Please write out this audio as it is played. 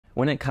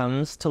When it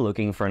comes to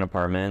looking for an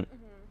apartment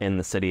in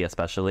the city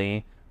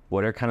especially,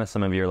 what are kind of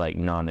some of your like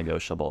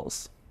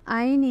non-negotiables?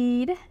 I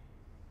need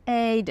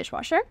a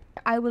dishwasher.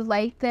 I would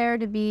like there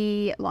to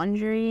be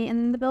laundry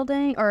in the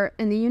building or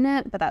in the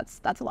unit, but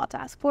that's a lot to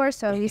ask for.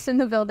 So at least in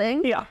the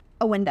building. Yeah.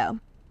 A window.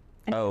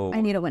 Oh,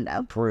 I need a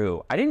window.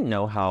 true. I didn't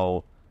know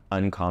how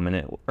uncommon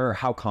it or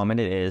how common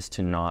it is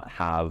to not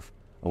have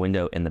a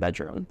window in the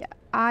bedroom. Yeah.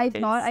 I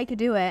thought I could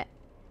do it,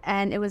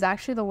 and it was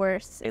actually the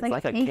worst. It's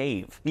like a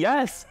cave.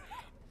 Yes.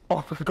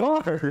 Oh my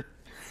God.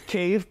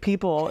 Cave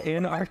people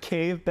in our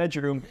cave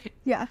bedroom.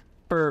 Yeah.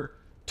 For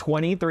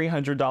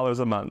 $2,300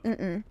 a month. No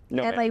And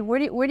way. like, where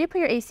do you put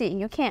your AC?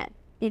 You can't.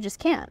 You just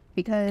can't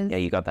because. Yeah,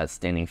 you got that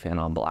standing fan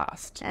on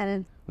blast.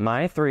 And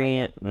My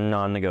three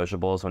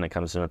non-negotiables when it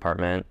comes to an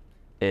apartment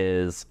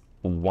is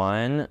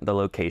one, the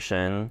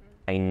location.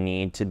 I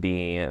need to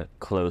be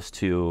close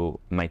to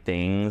my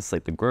things,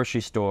 like the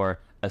grocery store,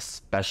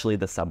 especially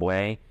the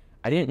subway.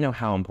 I didn't know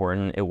how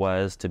important it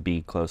was to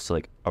be close to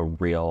like a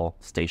real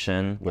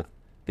station with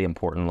the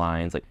important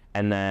lines.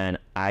 And then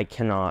I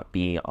cannot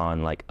be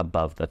on like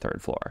above the third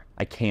floor.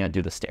 I can't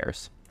do the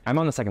stairs. I'm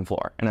on the second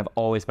floor, and I've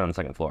always been on the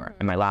second floor.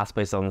 And my last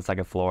place is on the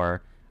second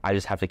floor. I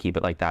just have to keep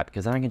it like that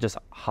because then I can just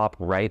hop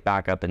right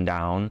back up and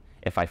down.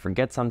 If I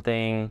forget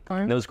something,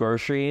 those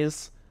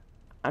groceries,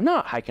 I'm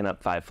not hiking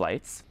up 5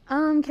 flights.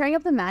 carrying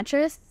up the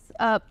mattress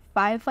up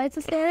 5 flights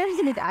of stairs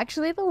is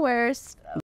actually the worst.